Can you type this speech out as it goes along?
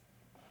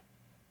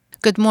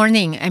Good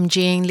morning, I'm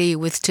Jane Lee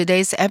with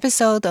today's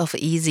episode of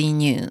Easy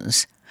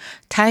News.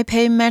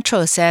 Taipei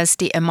Metro says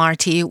the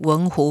MRT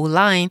Wenhu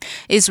Line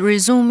is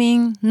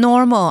resuming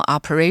normal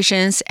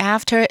operations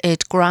after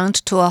it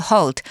ground to a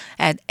halt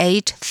at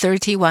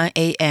 8:31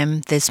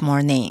 a.m. this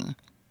morning.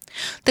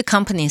 The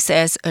company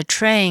says a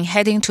train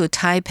heading to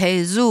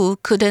Taipei Zoo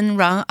couldn't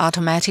run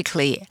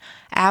automatically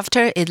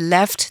after it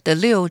left the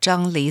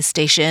Liuzhangli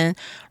station,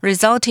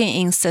 resulting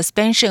in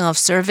suspension of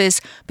service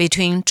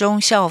between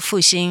Zhongxiao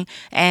Fuxing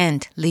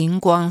and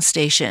Linguang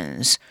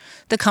stations.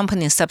 The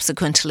company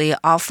subsequently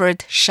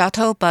offered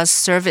shuttle bus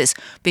service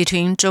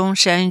between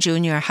Zhongshan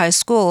Junior High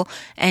School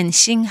and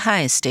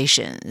Xinhai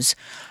stations.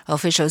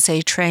 Officials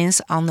say trains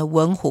on the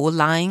Wenhu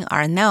Line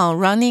are now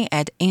running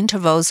at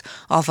intervals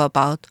of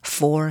about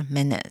 4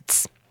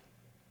 minutes.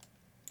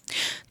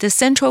 The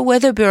Central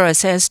Weather Bureau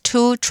says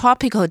 2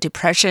 tropical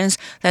depressions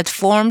that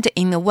formed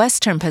in the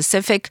western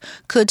Pacific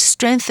could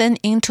strengthen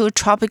into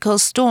tropical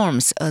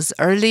storms as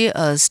early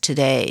as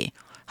today.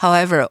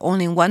 However,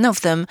 only one of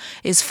them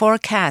is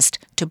forecast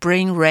to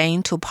bring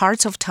rain to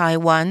parts of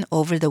Taiwan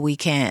over the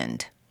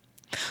weekend.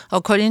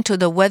 According to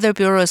the Weather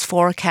Bureau's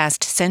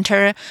Forecast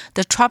Center,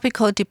 the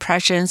tropical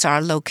depressions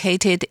are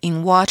located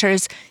in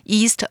waters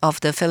east of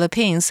the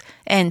Philippines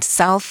and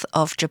south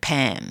of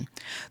Japan.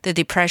 The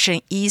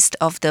depression east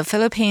of the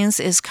Philippines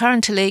is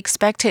currently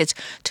expected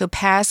to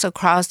pass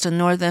across the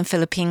northern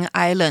Philippine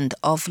island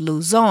of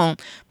Luzon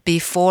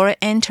before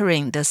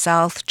entering the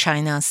South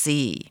China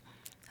Sea.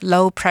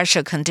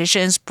 Low-pressure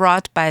conditions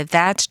brought by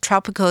that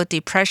tropical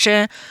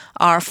depression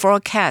are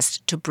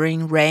forecast to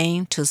bring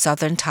rain to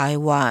southern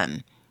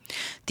Taiwan.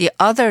 The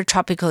other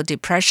tropical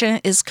depression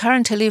is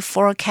currently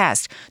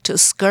forecast to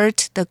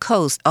skirt the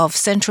coast of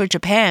central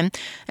Japan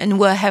and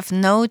will have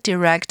no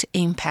direct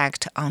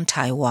impact on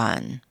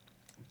Taiwan.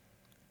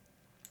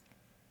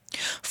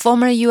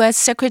 Former U.S.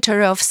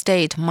 Secretary of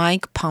State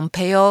Mike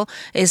Pompeo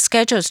is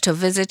scheduled to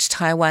visit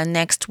Taiwan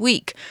next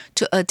week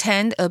to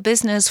attend a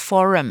business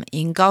forum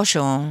in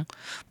Kaohsiung.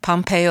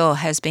 Pompeo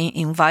has been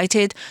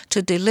invited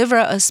to deliver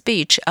a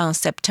speech on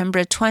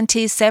September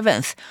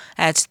 27th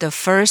at the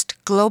first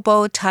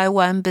Global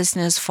Taiwan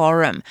Business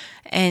Forum,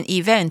 an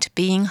event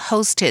being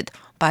hosted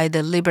by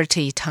the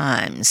Liberty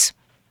Times.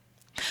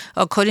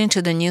 According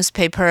to the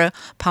newspaper,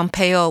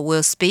 Pompeo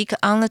will speak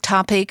on the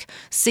topic,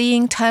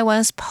 seeing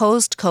Taiwan's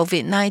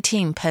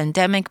post-COVID-19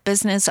 pandemic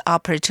business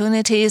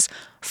opportunities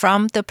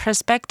from the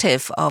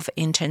perspective of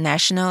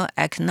international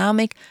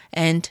economic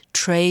and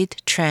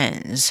trade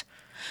trends.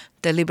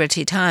 The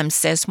Liberty Times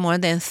says more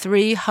than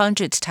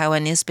 300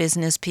 Taiwanese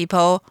business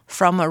people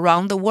from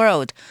around the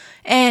world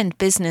and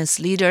business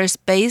leaders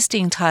based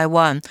in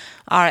Taiwan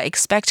are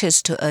expected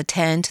to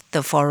attend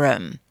the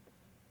forum.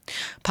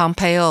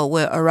 Pompeo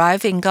will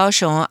arrive in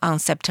Kaohsiung on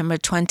September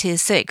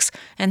 26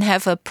 and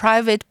have a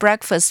private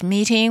breakfast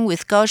meeting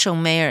with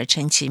Kaohsiung Mayor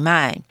Chen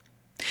Qimai.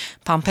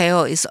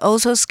 Pompeo is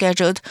also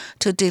scheduled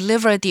to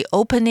deliver the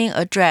opening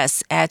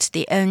address at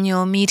the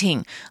annual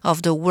meeting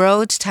of the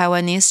World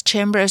Taiwanese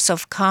Chambers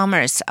of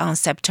Commerce on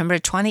September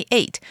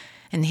 28,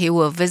 and he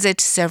will visit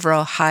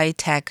several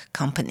high-tech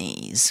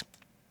companies.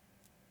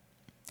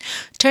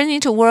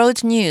 Turning to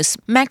world news,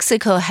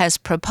 Mexico has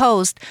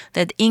proposed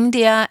that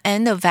India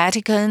and the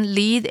Vatican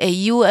lead a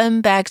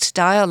UN-backed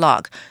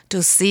dialogue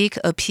to seek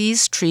a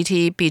peace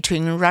treaty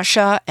between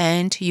Russia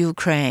and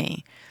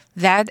Ukraine.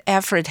 That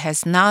effort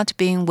has not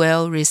been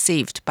well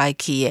received by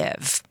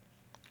Kiev.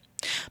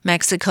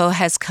 Mexico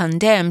has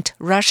condemned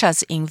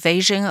Russia's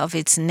invasion of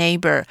its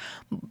neighbor,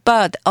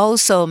 but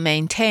also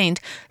maintained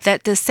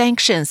that the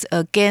sanctions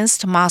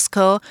against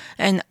Moscow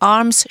and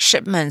arms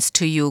shipments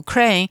to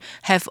Ukraine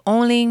have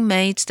only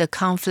made the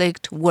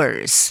conflict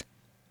worse.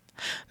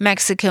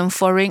 Mexican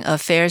Foreign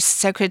Affairs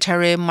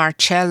Secretary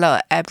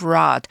Marcelo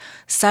Ebrard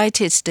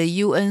cited the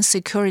UN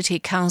Security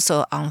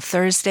Council on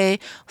Thursday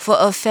for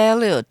a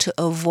failure to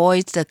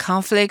avoid the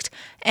conflict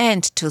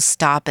and to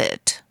stop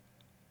it.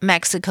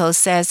 Mexico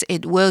says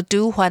it will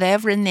do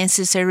whatever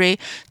necessary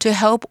to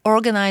help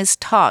organize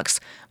talks,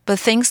 but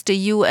thinks the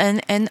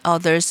UN and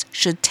others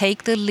should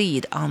take the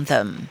lead on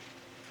them.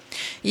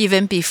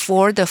 Even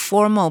before the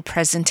formal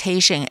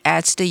presentation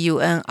at the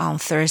UN on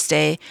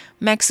Thursday,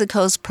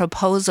 Mexico's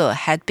proposal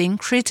had been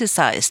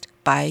criticized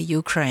by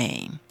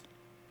Ukraine.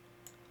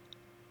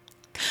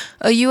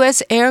 A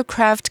U.S.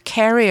 aircraft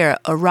carrier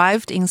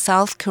arrived in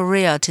South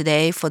Korea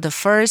today for the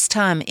first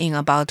time in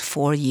about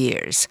 4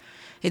 years.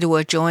 It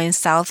will join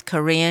South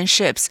Korean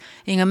ships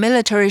in a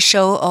military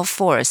show of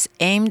force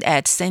aimed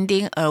at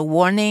sending a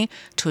warning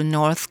to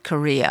North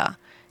Korea.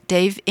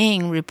 Dave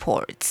Ng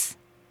reports.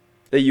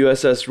 The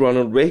USS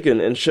Ronald Reagan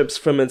and ships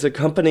from its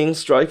accompanying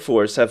strike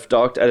force have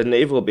docked at a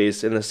naval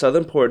base in the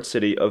southern port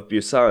city of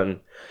Busan.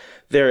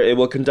 There, it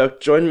will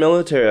conduct joint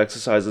military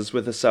exercises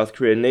with the South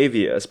Korean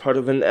Navy as part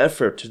of an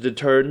effort to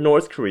deter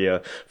North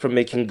Korea from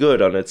making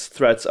good on its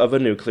threats of a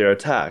nuclear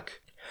attack.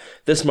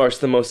 This marks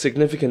the most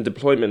significant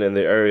deployment in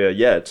the area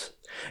yet.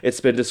 It's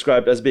been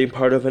described as being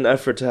part of an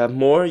effort to have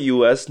more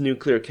U.S.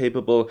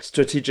 nuclear-capable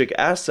strategic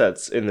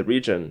assets in the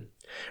region.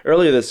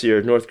 Earlier this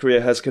year, North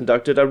Korea has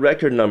conducted a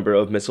record number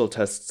of missile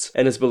tests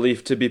and is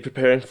believed to be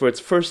preparing for its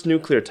first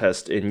nuclear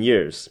test in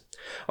years.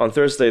 On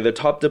Thursday, the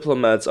top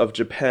diplomats of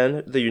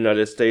Japan, the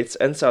United States,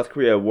 and South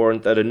Korea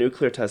warned that a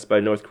nuclear test by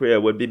North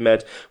Korea would be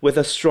met with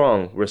a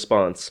strong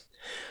response.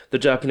 The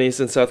Japanese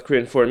and South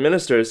Korean foreign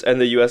ministers and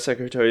the U.S.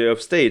 Secretary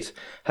of State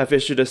have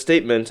issued a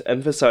statement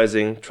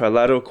emphasizing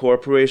trilateral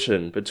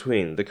cooperation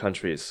between the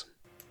countries.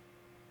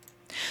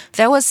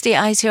 That was the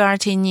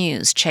ICRT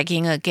news. Check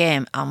in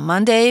again on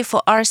Monday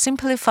for our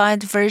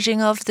simplified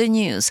version of the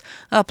news,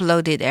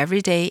 uploaded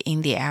every day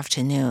in the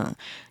afternoon.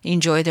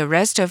 Enjoy the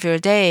rest of your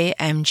day.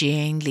 I'm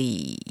Jane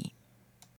Lee.